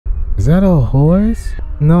Is that a horse?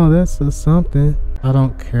 No, that's a something. I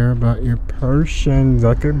don't care about your Persians.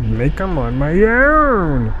 I could make them on my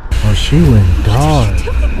own. Oh, she went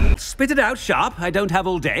dark. Spit it out, Sharp. I don't have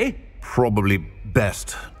all day. Probably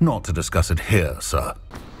best not to discuss it here, sir.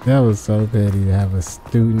 That was so petty to have a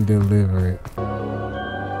student deliver it.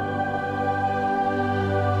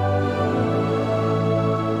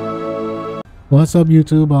 What's up,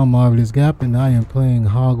 YouTube? I'm Marvelous Gap and I am playing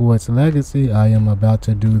Hogwarts Legacy. I am about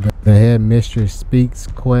to do the Headmistress Speaks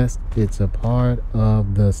quest. It's a part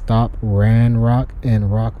of the Stop Ranrock and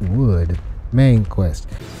Rockwood main quest.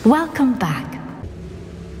 Welcome back.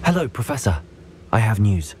 Hello, Professor. I have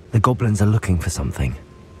news. The goblins are looking for something.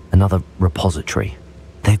 Another repository.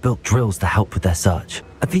 They've built drills to help with their search.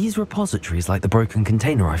 Are these repositories like the broken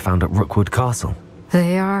container I found at Rookwood Castle?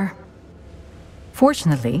 They are.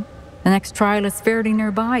 Fortunately, the next trial is fairly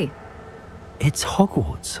nearby. It's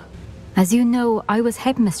Hogwarts. As you know, I was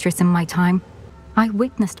headmistress in my time. I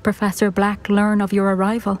witnessed Professor Black learn of your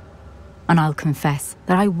arrival. And I'll confess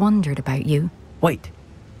that I wondered about you. Wait,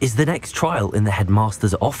 is the next trial in the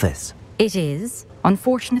headmaster's office? It is.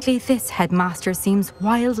 Unfortunately, this headmaster seems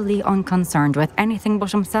wildly unconcerned with anything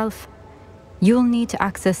but himself. You'll need to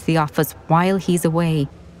access the office while he's away.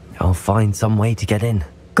 I'll find some way to get in.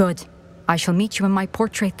 Good. I shall meet you in my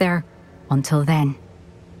portrait there. Until then.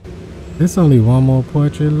 There's only one more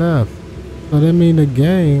portrait left. So that means the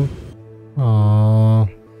game. Aww.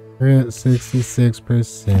 We're at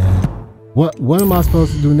 66%. What am I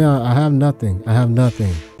supposed to do now? I have nothing. I have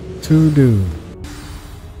nothing to do.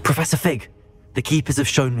 Professor Fig, the Keepers have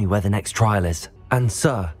shown me where the next trial is. And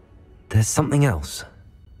sir, there's something else.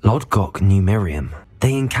 Lodgok knew Miriam.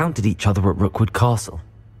 They encountered each other at Rookwood Castle.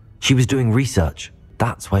 She was doing research.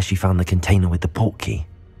 That's where she found the container with the portkey.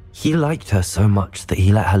 He liked her so much that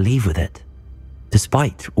he let her leave with it,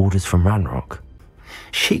 despite orders from Ranrock.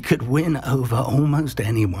 She could win over almost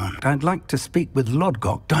anyone. I'd like to speak with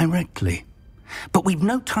Lodgok directly. But we've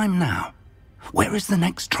no time now. Where is the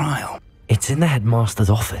next trial? It's in the headmaster's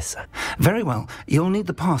office. Very well. You'll need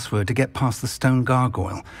the password to get past the stone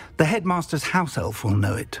gargoyle. The headmaster's house elf will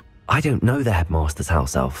know it. I don't know the headmaster's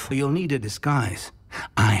house elf. You'll need a disguise.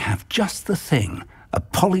 I have just the thing. A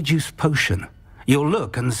polyjuice potion. You'll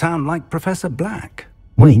look and sound like Professor Black.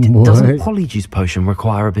 Wait, doesn't polyjuice potion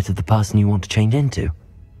require a bit of the person you want to change into?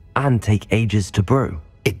 And take ages to brew?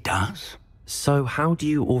 It does. So how do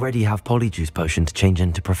you already have polyjuice potion to change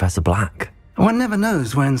into Professor Black? One never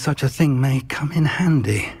knows when such a thing may come in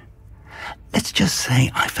handy. Let's just say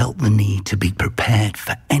I felt the need to be prepared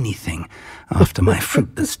for anything after my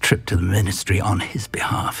fruitless trip to the ministry on his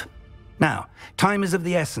behalf. Now, time is of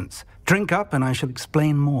the essence. Drink up and I shall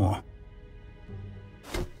explain more.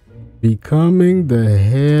 Becoming the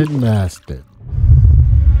headmaster.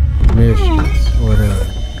 Mistress, whatever.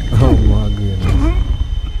 Oh my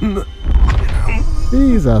goodness.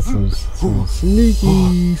 These are some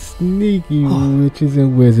sneaky witches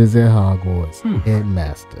and wizards at Hogwarts.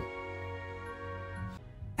 Headmaster.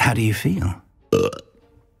 How do you feel?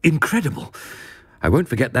 Incredible. I won't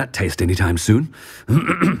forget that taste anytime soon.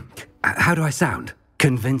 How do I sound?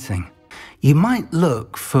 Convincing. You might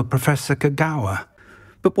look for Professor Kagawa.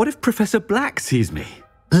 But what if Professor Black sees me?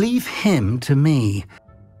 Leave him to me.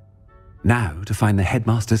 Now to find the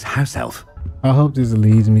headmaster's house elf. I hope this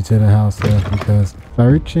leads me to the house elf because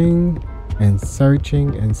searching and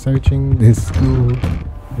searching and searching this school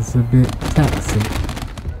is a bit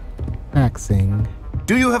taxing.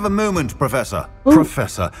 Do you have a moment, Professor? Ooh.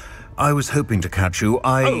 Professor, I was hoping to catch you.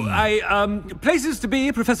 Places to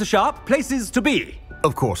be, Professor Sharp. Places to be.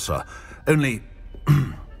 Of course, sir. Only,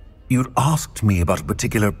 you'd asked me about a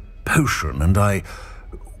particular potion, and I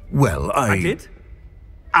did?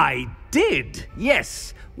 I did,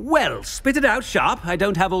 yes. Well, spit it out, Sharp. I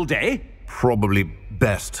don't have all day. Probably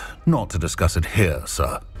best not to discuss it here,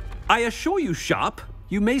 sir. I assure you, Sharp,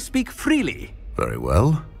 you may speak freely. Very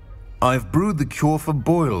well. I've brewed the cure for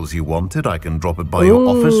boils you wanted. I can drop it by your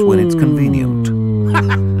office when it's convenient.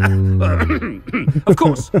 Of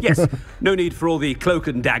course, yes. No need for all the cloak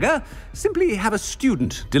and dagger. Simply have a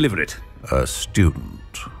student deliver it. A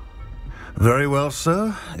student. Very well,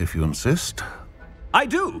 sir, if you insist. I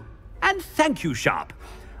do. And thank you, Sharp.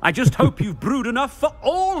 I just hope you've brewed enough for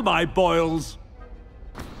all my boils.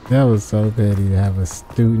 That was so petty to have a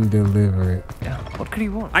student deliver it. What could he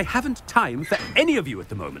want? I haven't time for any of you at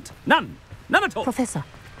the moment. None. None at all. Professor,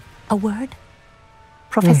 a word?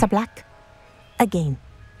 Professor Black, again,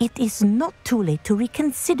 it is not too late to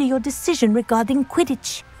reconsider your decision regarding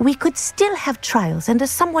Quidditch. We could still have trials and a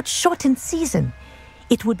somewhat shortened season.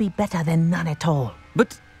 It would be better than none at all.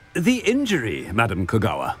 But the injury, Madam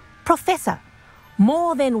Kagawa. Professor,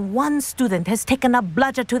 More than one student has taken a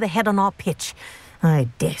bludger to the head on our pitch. I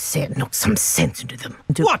dare say it knocked some sense into them.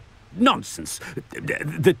 What nonsense!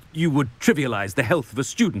 That you would trivialize the health of a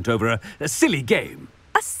student over a silly game.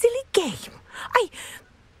 A silly game?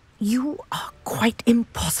 You are quite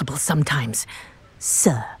impossible sometimes.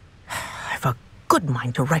 Sir, I've a good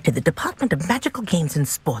mind to write to the Department of Magical Games and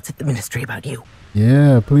Sports at the Ministry about you.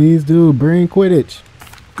 Yeah, please do. Bring Quidditch.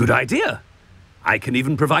 Good idea. I can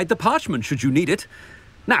even provide the parchment should you need it.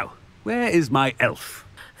 Now, where is my elf?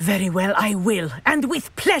 Very well, I will, and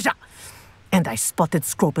with pleasure. And I spotted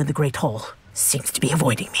Scrope in the Great Hall. Seems to be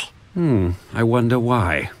avoiding me. I wonder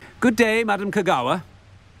why. Good day, Madam Kagawa.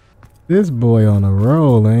 This boy on a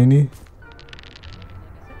roll, ain't he?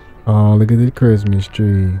 Oh, look at the Christmas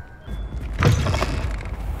tree.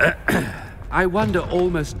 I wonder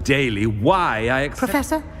almost daily why I accept...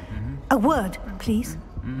 Professor, a word, please.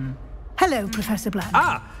 Hello, Professor Black.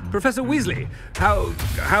 Ah, Professor Weasley.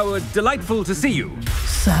 How delightful to see you.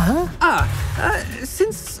 Sir?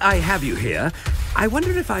 Since I have you here, I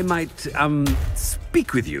wonder if I might,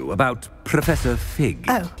 speak with you about Professor Fig.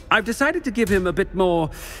 Oh. I've decided to give him a bit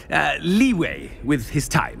more, leeway with his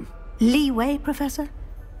time. Leeway, Professor?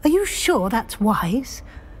 Are you sure that's wise?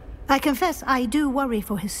 I confess I do worry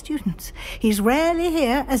for his students. He's rarely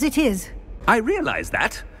here as it is. I realize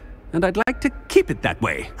that, and I'd like to keep it that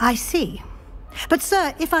way. I see. But,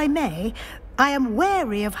 sir, if I may, I am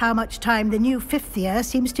wary of how much time the new fifth year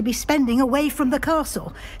seems to be spending away from the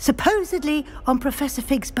castle, supposedly on Professor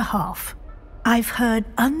Fig's behalf. I've heard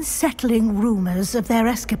unsettling rumors of their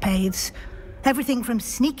escapades. Everything from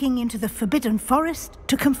sneaking into the Forbidden Forest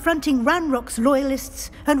to confronting Ranrock's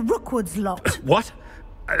loyalists and Rookwood's lot. What?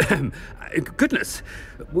 Goodness.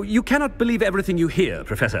 You cannot believe everything you hear,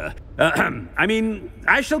 Professor. I mean,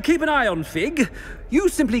 I shall keep an eye on Fig. You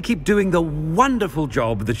simply keep doing the wonderful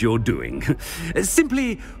job that you're doing.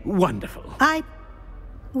 Simply wonderful.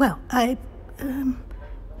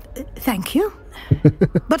 Thank you.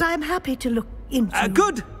 But I'm happy to look into...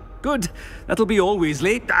 Good. That'll be all,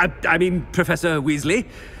 Weasley. I mean, Professor Weasley.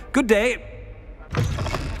 Good day.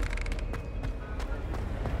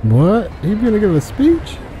 What? You gonna give a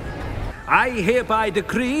speech? I hereby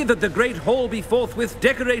decree that the Great Hall be forthwith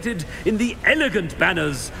decorated in the elegant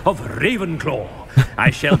banners of Ravenclaw. I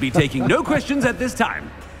shall be taking no questions at this time.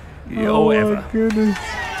 Oh my goodness.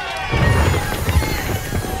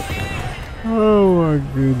 Oh my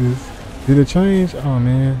goodness. Did it change? Oh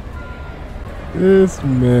man. This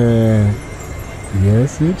man.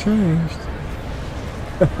 Yes, it changed.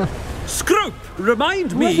 Scrope,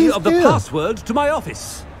 remind me of the password to my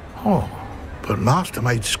office. Oh, but Master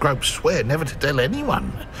made Scrope swear never to tell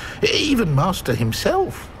anyone, even Master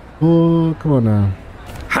himself. Oh, come on now.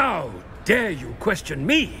 How dare you question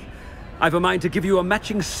me? I've a mind to give you a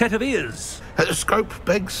matching set of ears. Scrope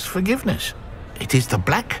begs forgiveness. It is the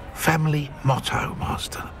Black family motto,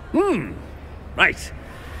 Master. Right.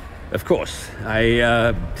 Of course,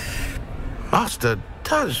 Master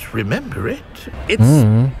does remember it. It's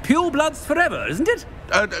pure bloods forever, isn't it?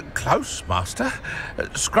 Close, Master.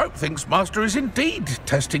 Scrope thinks Master is indeed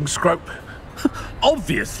testing Scrope.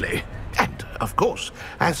 Obviously. And, of course,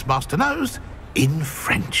 as Master knows, in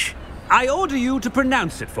French. I order you to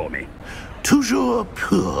pronounce it for me. Toujours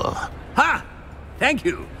pur. Ha! Thank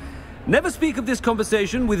you. Never speak of this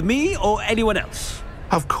conversation with me or anyone else.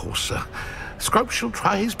 Of course, sir. Scrope shall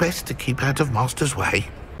try his best to keep out of Master's way.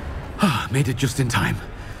 Made it just in time.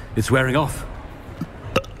 It's wearing off.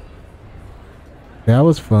 That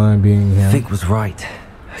was fun being him. Fig was right.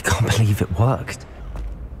 I can't believe it worked.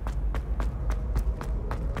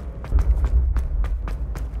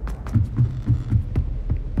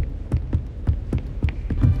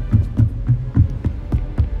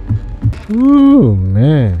 Ooh,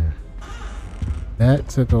 man. That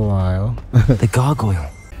took a while. The gargoyle.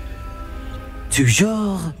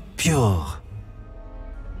 Toujours pure.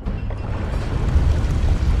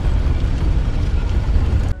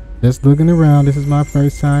 Just looking around. This is my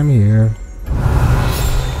first time here.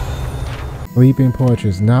 Sleeping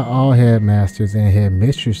portraits. Not all headmasters and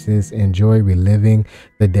headmistresses enjoy reliving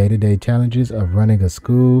the day-to-day challenges of running a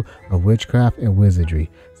school of witchcraft and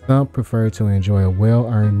wizardry. Some prefer to enjoy a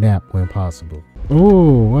well-earned nap when possible.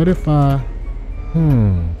 Oh, what if I'm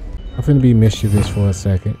finna be mischievous for a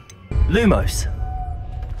second. Lumos.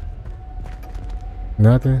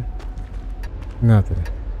 Nothing? Nothing.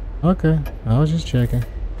 Okay, I was just checking.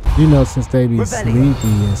 You know, since they be sleepy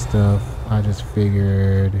and stuff, I just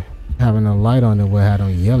figured having a light on it would have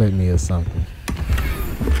them yell at me or something.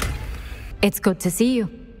 It's good to see you.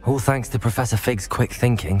 All thanks to Professor Fig's quick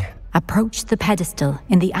thinking. Approach the pedestal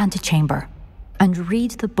in the antechamber and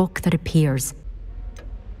read the book that appears.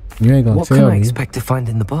 You ain't gonna What tell can I me. expect to find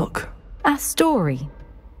in the book? A story.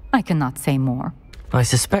 I cannot say more. I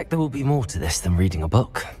suspect there will be more to this than reading a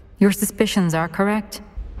book. Your suspicions are correct.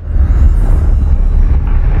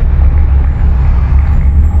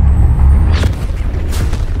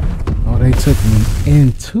 Oh, they took me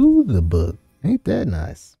into the book. Ain't that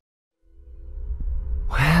nice?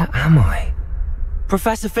 Where am I?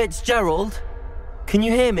 Professor Fitzgerald? Can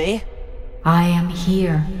you hear me? I am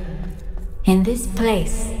here. In this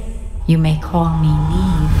place, you may call me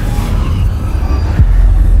Niamh.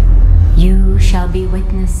 You shall be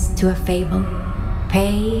witness to a fable.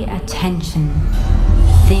 Pay attention.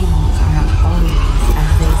 Things are not always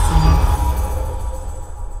as they seem.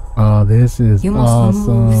 Oh, this is You must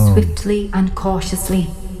awesome. move swiftly and cautiously.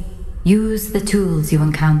 Use the tools you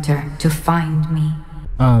encounter to find me.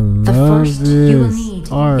 I The love first you will this need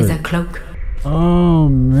art. is a cloak. Oh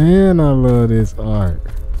man, I love this art.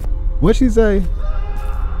 What'd she say?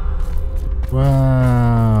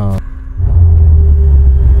 Wow.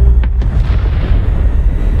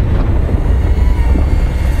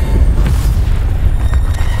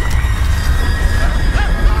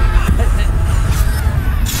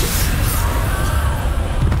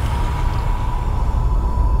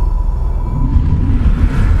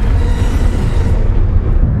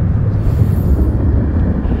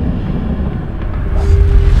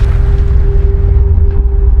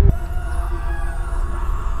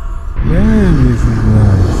 Man, this is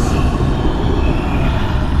nice.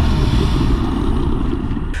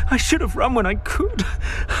 I should have run when I could.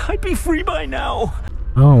 I'd be free by now.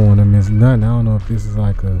 I don't want to miss nothing. I don't know if this is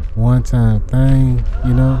like a one-time thing,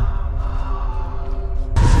 you know?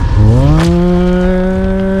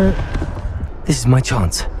 What? This is my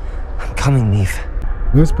chance. I'm coming, Niamh.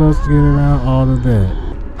 We're supposed to get around all of that.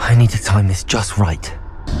 I need to time this just right.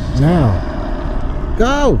 Now.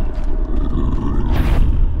 Go!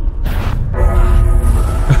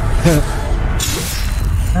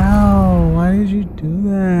 Ow, why did you do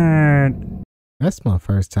that? That's my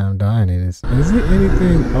first time dying in this. Is there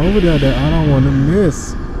anything over there that I don't want to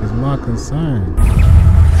miss? Is my concern.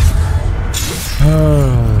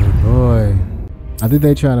 Oh boy. I think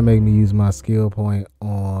they trying to make me use my skill point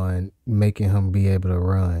on making him be able to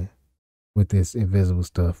run with this invisible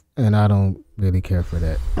stuff. And I don't really care for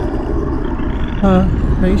that.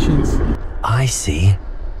 Patience. I see.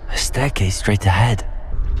 A staircase straight ahead.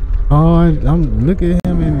 Oh, I'm look at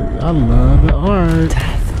him and I love the art.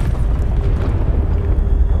 Death.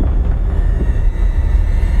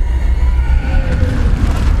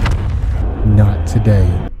 Not today.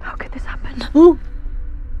 How could this happen? Ooh,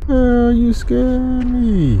 girl, you scared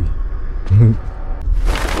me.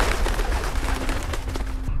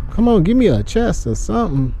 Come on, give me a chest or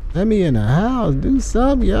something. Let me in the house. Do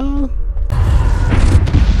something, y'all.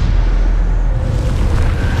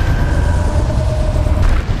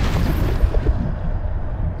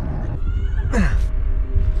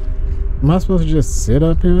 Am I supposed to just sit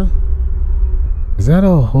up here? Is that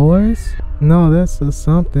a horse? No, that's a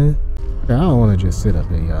something. I don't want to just sit up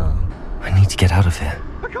here, y'all. I need to get out of here.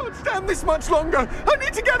 I can't stand this much longer. I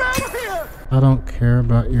need to get out of here. I don't care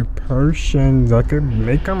about your potions. I could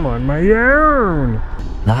make them on my own.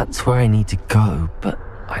 That's where I need to go, but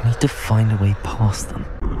I need to find a way past them.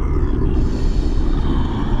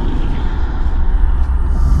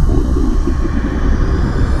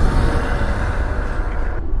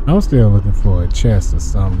 I'm still looking for a chest or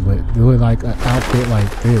something, but do it like an outfit like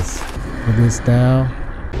this, with this style.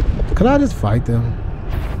 Could I just fight them?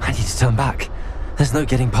 I need to turn back. There's no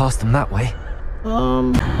getting past them that way.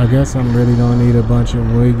 I guess I'm really gonna need a bunch of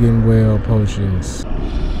Wigan Well potions.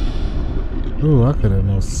 Ooh, I could have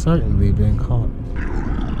most certainly been caught.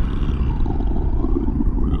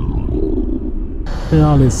 Hear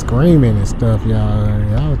all this screaming and stuff, y'all.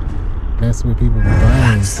 Y'all mess with people's brains.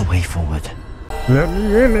 That's the way forward. Let me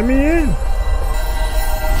in, let me in.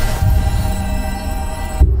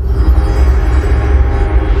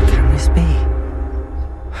 Can this be?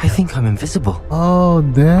 I think I'm invisible. Oh,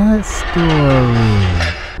 that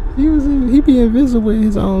story. He be invisible with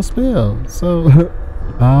his own spell. So,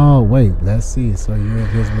 oh wait, let's see. So you're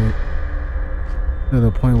invisible to the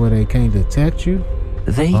point where they can't detect you?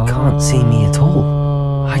 They can't see me at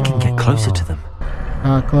all. I can get closer to them.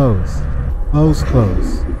 How close? Close.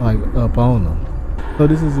 Like up on them. So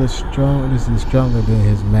this is stronger than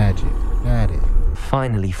his magic. Got it.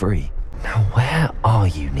 Finally free. Now where are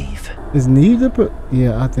you, Niamh? Is Niamh the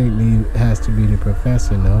yeah, I think Niamh has to be the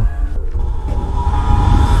professor, no?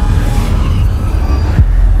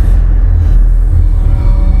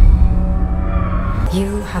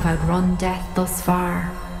 You have outrun death thus far,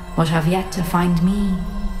 but have yet to find me.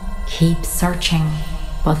 Keep searching.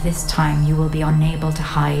 but this time you will be unable to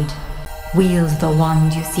hide. Wield the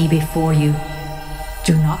wand you see before you.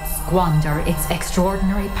 Do not squander its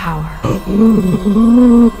extraordinary power.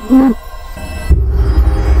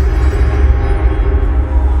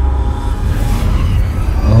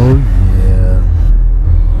 Oh yeah.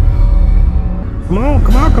 Come on,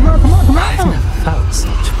 come on, come on, come on, come on. I've never felt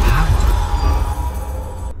such power.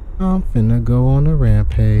 I'm finna go on a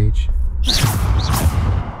rampage.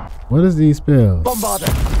 What is these spells? Bombarder.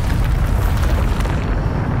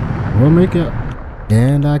 We'll make it.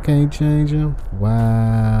 And I can't change them.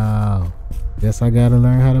 Wow. Guess I gotta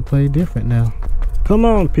learn how to play different now. Come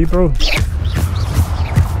on, people.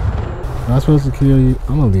 Am I supposed to kill you?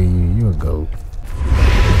 I'm gonna leave you. You a goat.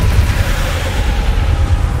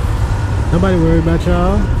 Nobody worry about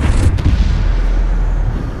y'all.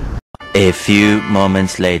 A few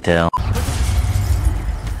moments later.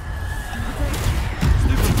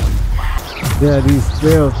 Yeah, these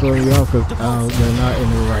spells throw me off because they're not in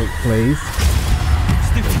the right place.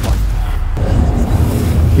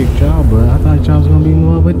 Kicked y'all, but I thought y'all was gonna be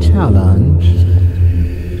more of a challenge.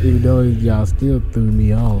 Even though y'all still threw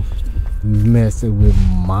me off, messing with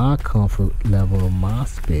my comfort level of my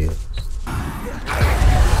spells.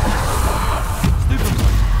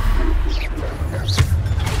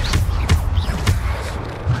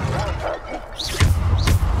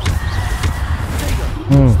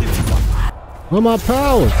 Where are my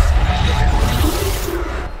powers?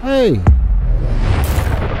 Hey!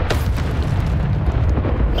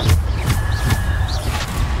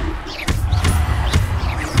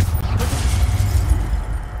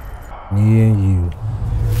 Me and you.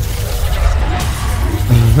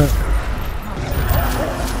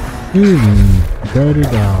 Dirty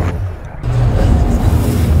dog.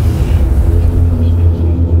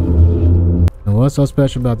 And what's so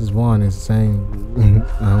special about this wand is saying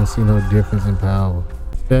I don't see no difference in power.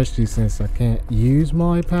 Especially since I can't use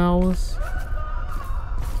my powers.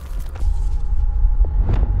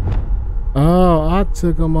 Oh, I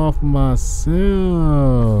took them off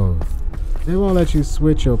myself. They won't let you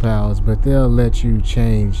switch your powers, but they'll let you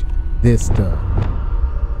change this stuff.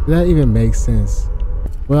 That even makes sense.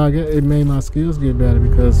 Well, I guess it made my skills get better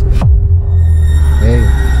because, hey.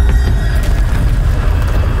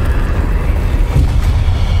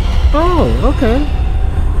 Oh, okay.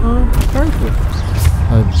 Perfect.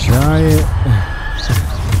 A giant.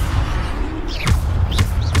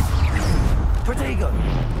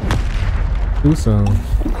 Do something.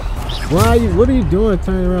 Why are you? What are you doing?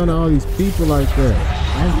 Turning around to all these people like that?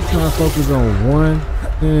 I'm just trying to focus on one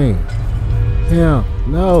thing. Yeah.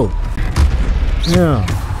 No. Yeah.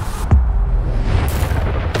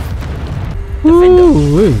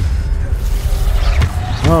 Woo-wee.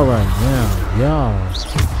 All right, now, y'all.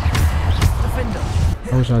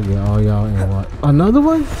 I wish I could get all y'all in one. Another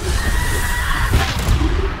one?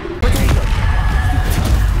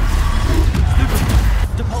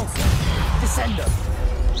 Descender.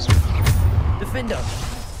 Defender.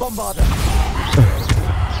 Bombarder.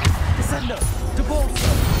 Descender.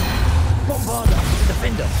 Depulsor. Bombarder.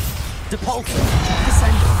 Defender. Depulsor.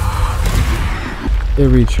 Descender. It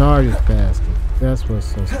recharges faster. That's what's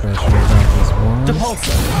so special about this one.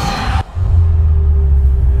 Depulsor.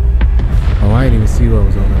 Oh, I didn't even see what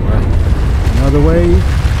was on the right. Another wave.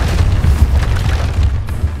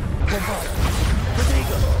 Bombarder.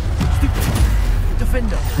 Protego.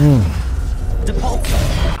 Defender. Depulsor.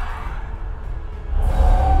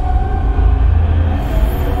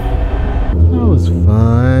 That was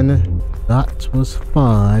fun. That was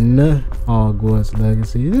fun. Hogwarts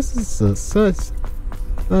Legacy. This is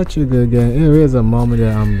such a good game. There is a moment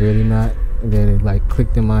that I'm really not, that it like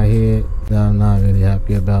clicked in my head that I'm not really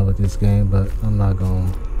happy about with this game, but I'm not gonna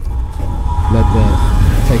let that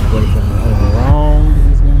take away from the overall of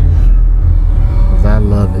this game, because I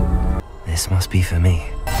love it. This must be for me.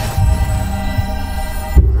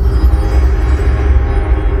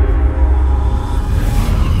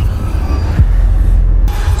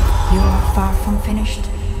 You are far from finished.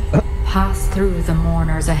 Pass through the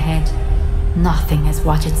mourners ahead. Nothing is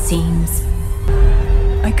what it seems.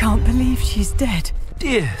 I can't believe she's dead.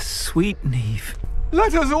 Dear sweet Niamh.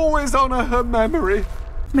 Let us always honor her memory.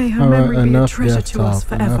 May her memory be a treasure to us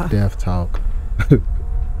forever. Enough death talk.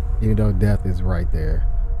 Even though death is right there.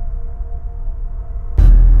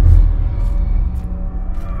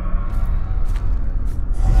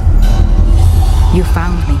 You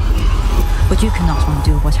found me, but you cannot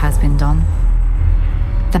undo what has been done.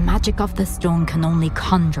 The magic of the stone can only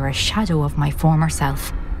conjure a shadow of my former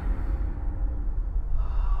self.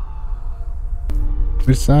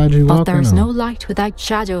 Which side you walking on? But there's no light without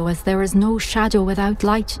shadow, as there is no shadow without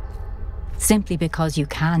light. Simply because you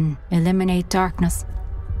can eliminate darkness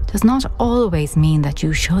does not always mean that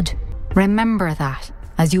you should. Remember that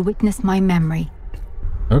as you witness my memory.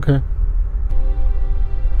 Okay.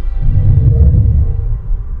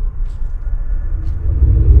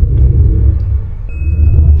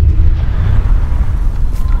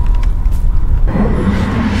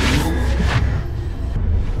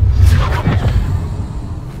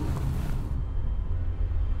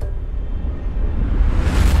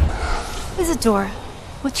 Isadora,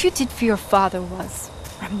 what you did for your father was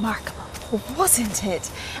remarkable, wasn't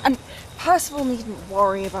it? And Percival needn't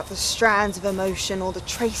worry about the strands of emotion or the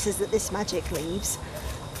traces that this magic leaves.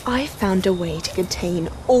 I found a way to contain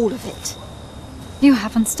all of it. You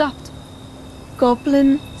haven't stopped.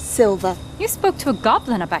 Goblin Silver. You spoke to a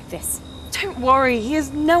goblin about this. Don't worry, he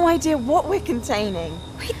has no idea what we're containing.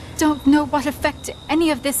 We don't know what effect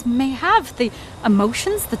any of this may have. The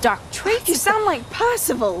emotions, the dark traits. You sound like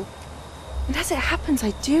Percival. And as it happens,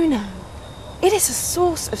 I do know. It is a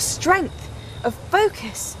source of strength, of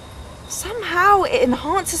focus. Somehow it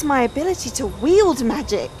enhances my ability to wield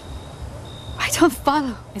magic. I don't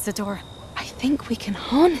follow, Isadora. I think we can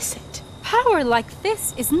harness it. Power like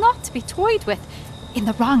this is not to be toyed with. In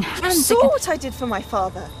the wrong hands. You saw what I did for my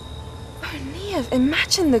father. Oh, Niamh,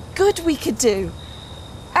 imagine the good we could do.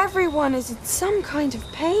 Everyone is in some kind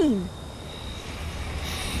of pain.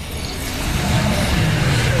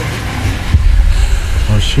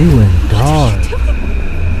 Oh, she went dark.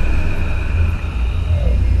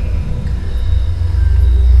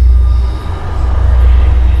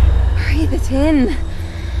 Breathe it in.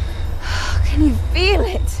 Can you feel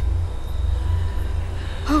it?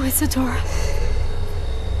 Oh, Isadora.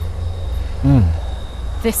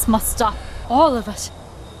 This must stop. All of it.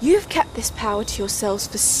 You've kept this power to yourselves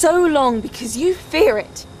for so long because you fear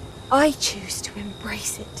it. I choose to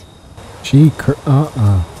embrace it.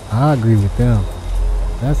 I agree with them.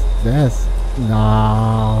 That's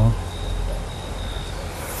no.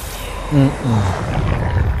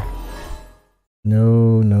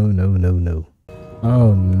 No.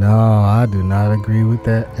 Oh no, I do not agree with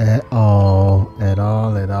that at all. At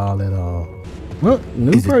all. Well,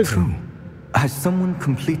 new Is person. It true? Has someone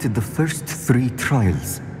completed the first 3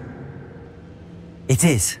 trials? It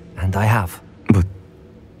is, and I have. But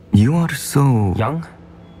you are so... young?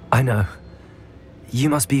 I know. You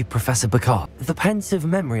must be Professor Bacard. The pensive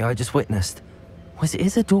memory I just witnessed. Was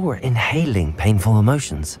Isadora inhaling painful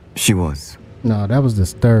emotions? She was. No, that was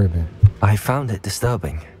disturbing. I found it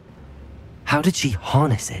disturbing. How did she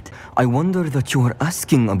harness it? I wonder that you are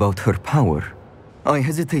asking about her power. I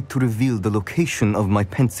hesitate to reveal the location of my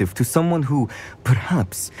pensive to someone who,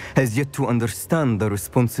 perhaps, has yet to understand the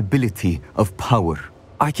responsibility of power.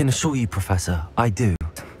 I can assure you, Professor, I do.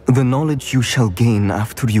 The knowledge you shall gain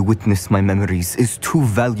after you witness my memories is too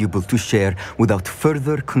valuable to share without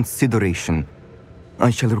further consideration.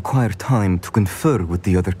 I shall require time to confer with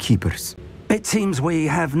the other keepers. It seems we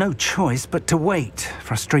have no choice but to wait,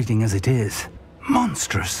 frustrating as it is.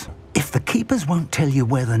 Monstrous. If the keepers won't tell you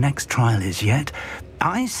where the next trial is yet,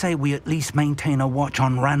 I say we at least maintain a watch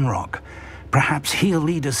on Ranrock. Perhaps he'll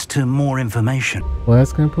lead us to more information.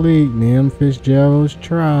 Quest complete. Niamh Fitzgerald's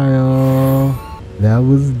trial. That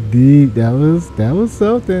was deep. That was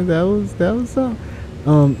something. That was something.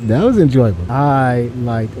 That was enjoyable. I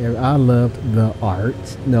loved the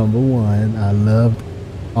art, number one. I loved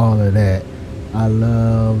all of that. I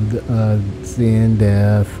loved seeing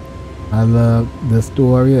death. I loved the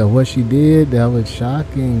story of what she did. That was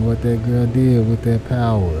shocking what that girl did with that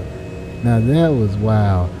power. Now that was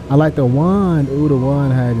wow. I like the wand. Ooh, the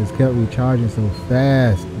wand had just kept recharging so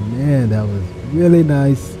fast. Man, that was really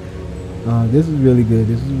nice. This was really good.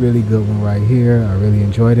 This was a really good one right here. I really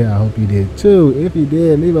enjoyed it. I hope you did too. If you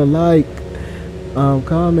did, leave a like,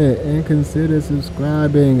 comment, and consider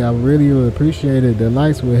subscribing. I really would appreciate it. The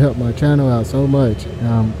likes will help my channel out so much.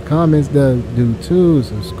 Comments do too.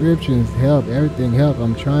 Subscriptions help. Everything help.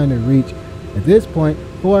 I'm trying to reach, at this point,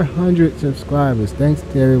 400 subscribers. Thanks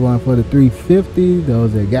to everyone for the 350.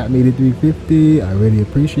 Those that got me to 350. I really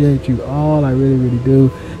appreciate you all. I really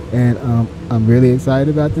do. And I'm really excited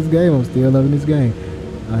about this game. I'm still loving this game.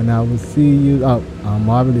 And I will see you.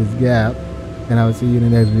 Marvelous Gap. And I will see you in the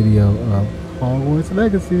next video of Hogwarts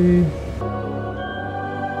Legacy.